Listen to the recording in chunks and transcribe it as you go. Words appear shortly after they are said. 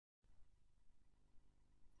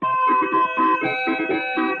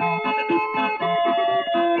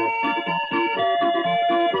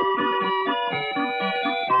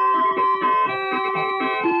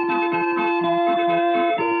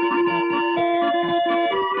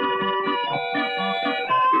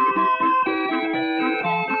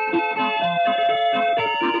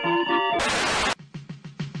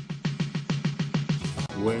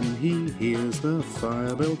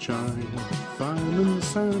fire bell chime. Fireman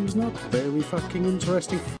Sam's not very fucking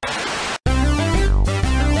interesting.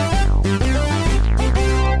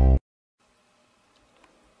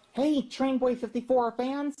 Hey, Trainboy 54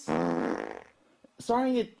 fans!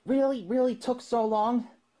 Sorry it really took so long,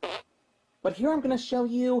 but here I'm gonna show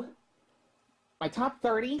you my top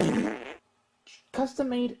 30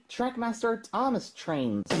 custom-made Trackmaster Thomas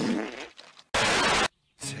trains.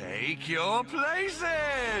 Take your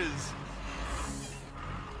places!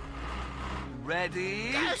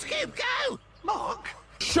 Ready? Go, Scoop, go! Mark?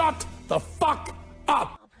 Shut the fuck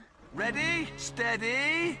up! Ready?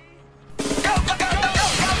 Steady? Go, go, go, go, go, go,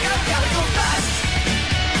 go! Gotta go fast!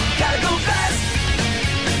 Gotta go fast!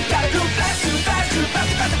 Gotta go fast, too fast, too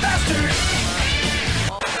fast, faster, faster!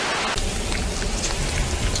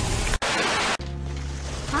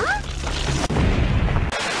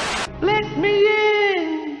 Let me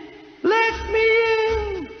in! Let me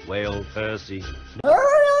in! Wailed Percy.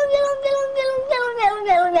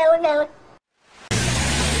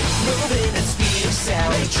 Moving at speed of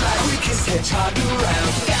sound, try we can hedgehog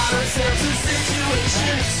around. Got ourselves a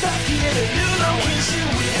situation, stuck in a new location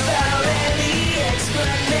without any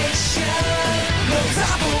explanation. No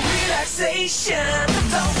time for relaxation.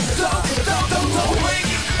 Don't wait,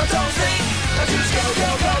 don't think, just go, go,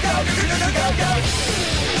 go, go, go, go, go, go, go.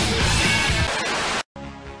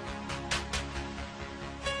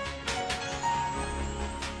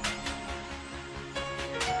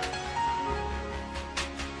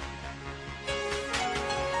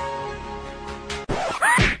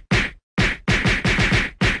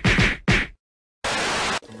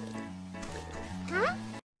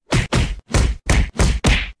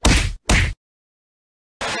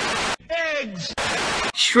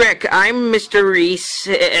 Shrek, I'm Mr. Reese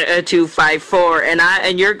 254,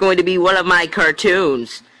 and you're going to be one of my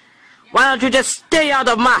cartoons. Why don't you just stay out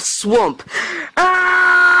of my swamp?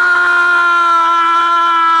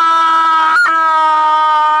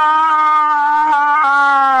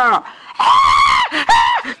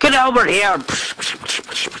 Get over here,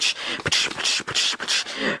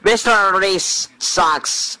 Mr. Reese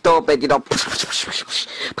sucks, stupid, you know.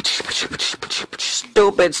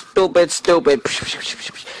 Stupid.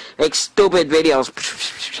 Make stupid videos.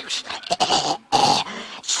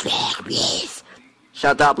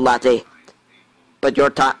 Shut up, Latte. But your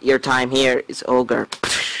time here is over.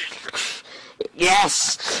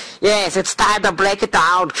 Yes, it's time to break it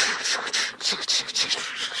down.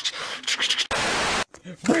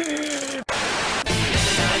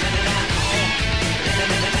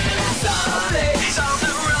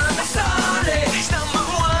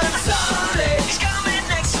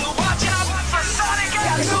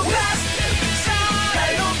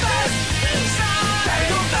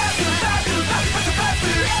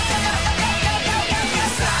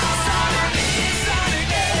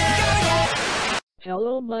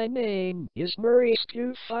 Hello, my name is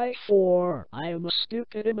Maurice254. I am a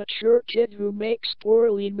stupid immature kid who makes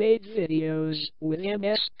poorly made videos with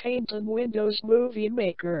MS Paint and Windows Movie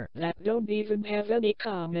Maker that don't even have any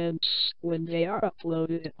comments when they are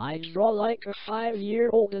uploaded. I draw like a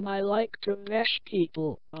 5-year-old and I like to bash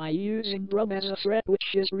people by using Brum as a threat,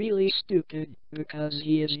 which is really stupid because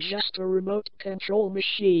he is just a remote control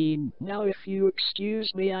machine. Now if you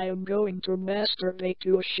excuse me, I am going to masturbate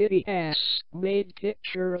to a shitty ass made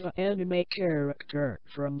picture of an anime character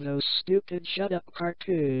from those stupid shut-up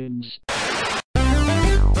cartoons.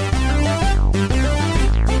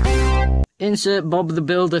 Insert Bob the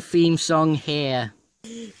Builder theme song here.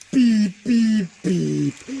 Beep, beep,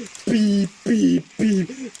 beep. Beep, beep, beep.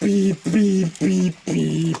 Beep, beep, beep,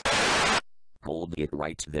 beep. Hold it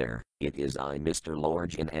right there. It is I, Mr.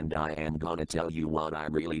 Lorgin, and I am gonna tell you what I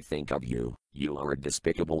really think of you. You are a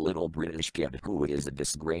despicable little British kid who is a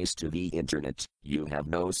disgrace to the internet. You have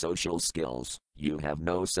no social skills, you have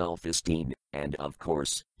no self-esteem, and of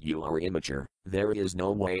course, you are immature. There is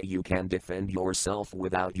no way you can defend yourself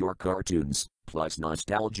without your cartoons. Plus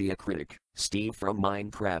nostalgia critic, Steve from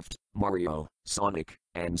Minecraft, Mario, Sonic,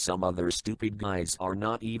 and some other stupid guys are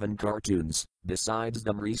not even cartoons. Besides,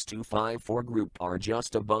 the Maurice254 group are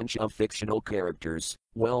just a bunch of fictional characters.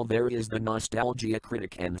 Well, there is the nostalgia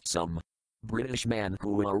critic and some British man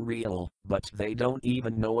who are real, but they don't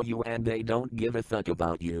even know you and they don't give a fuck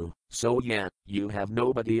about you. So yeah, you have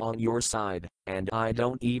nobody on your side, and I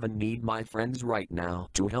don't even need my friends right now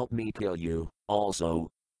to help me kill you. Also,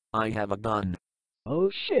 I have a gun. Oh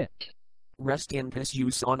shit. Rest in peace,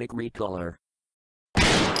 you Sonic Recolor.